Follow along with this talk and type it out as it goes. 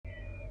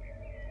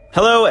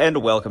Hello and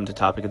welcome to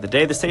Topic of the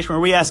Day, the station where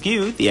we ask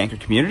you, the Anchor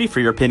community, for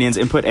your opinions,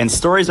 input, and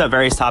stories about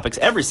various topics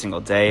every single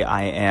day.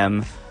 I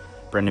am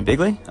Brendan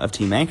Bigley of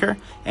Team Anchor.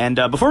 And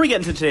before we get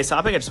into today's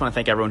topic, I just want to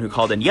thank everyone who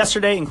called in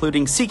yesterday,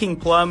 including Seeking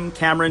Plum,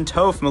 Cameron,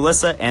 Toph,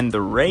 Melissa, and the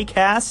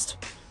Raycast,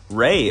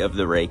 Ray of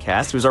the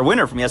Raycast, who's our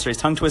winner from yesterday's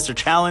Tongue Twister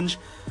Challenge.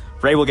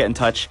 Ray will get in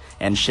touch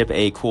and ship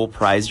a cool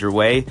prize your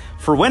way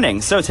for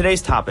winning. So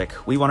today's topic,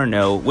 we want to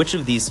know which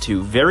of these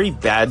two very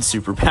bad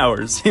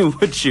superpowers you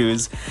would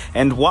choose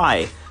and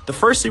why. The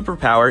first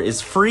superpower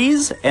is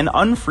freeze and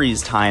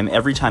unfreeze time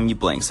every time you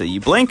blink. So you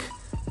blink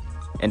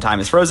and time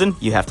is frozen.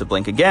 You have to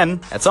blink again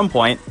at some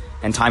point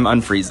and time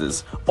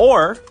unfreezes.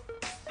 Or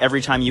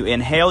every time you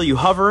inhale, you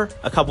hover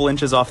a couple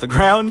inches off the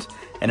ground,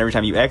 and every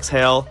time you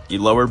exhale,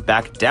 you lower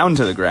back down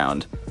to the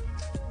ground.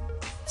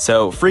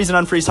 So freeze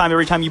and unfreeze time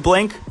every time you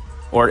blink,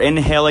 or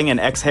inhaling and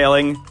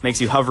exhaling makes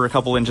you hover a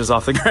couple inches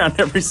off the ground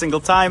every single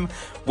time.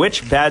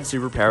 Which bad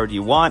superpower do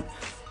you want?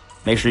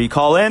 Make sure you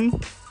call in.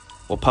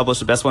 We'll publish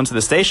the best one to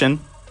the station,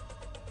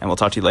 and we'll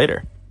talk to you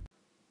later.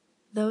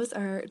 Those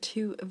are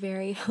two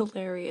very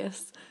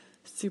hilarious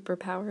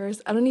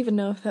superpowers. I don't even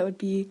know if that would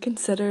be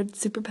considered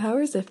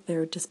superpowers, if they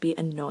would just be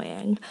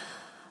annoying.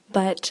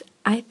 But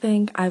I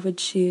think I would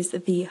choose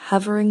the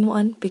hovering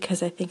one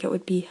because I think it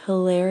would be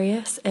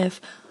hilarious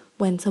if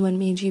when someone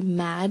made you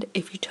mad,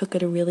 if you took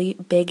a really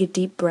big,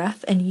 deep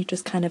breath and you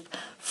just kind of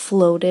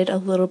floated a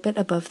little bit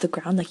above the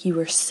ground, like you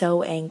were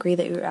so angry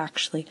that you were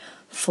actually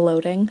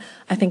floating.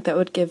 I think that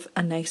would give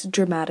a nice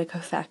dramatic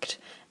effect,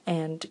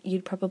 and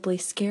you'd probably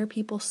scare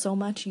people so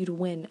much you'd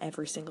win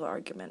every single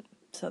argument.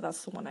 So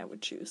that's the one I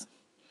would choose.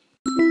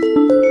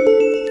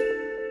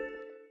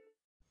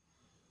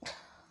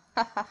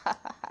 I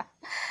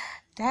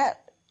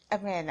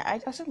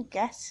don't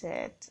get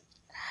it.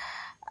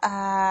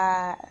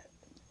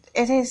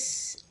 It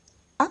is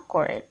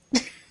awkward.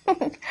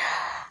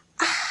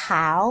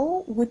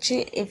 How would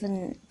you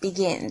even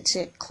begin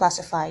to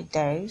classify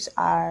those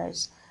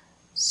as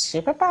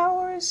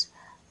superpowers?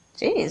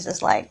 Jeez,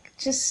 it's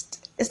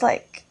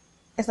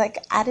like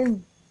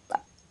adding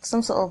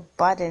some sort of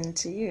burden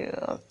to you,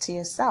 or to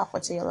yourself, or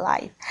to your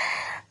life.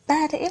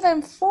 But if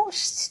I'm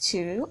forced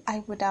to, I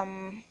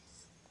think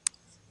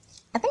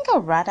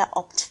I'd rather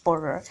opt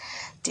for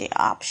the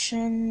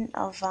option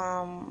of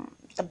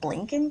the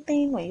blinking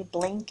thing, where you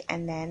blink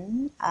and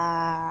then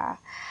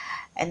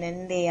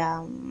the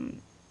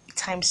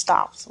time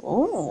stops.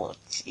 Ooh,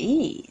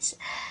 jeez,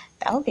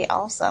 that would be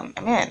awesome.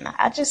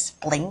 I just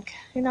blink,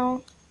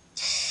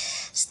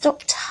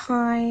 stop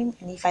time,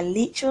 and if I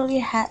literally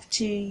have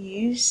to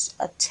use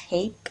a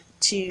tape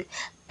to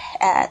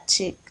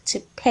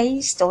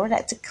paste or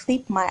that to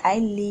clip my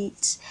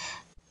eyelids.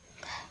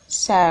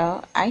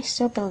 So I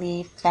still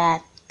believe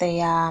that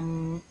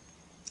the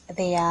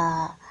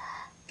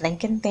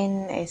blinking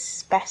thing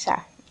is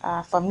better.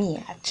 For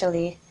me,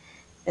 actually,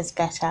 is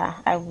better.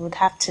 I would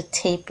have to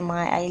tape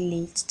my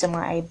eyelids to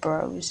my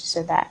eyebrows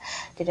so that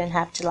they don't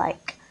have to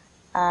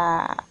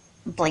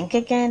blink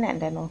again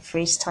and then on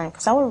freeze time.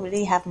 Because I would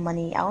really have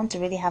money. I want to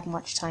really have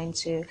much time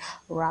to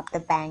rob the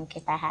bank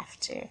if I have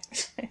to.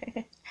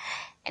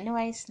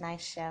 Anyways,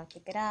 nice show.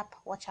 Keep it up.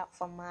 Watch out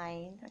for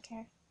mine.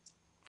 Okay.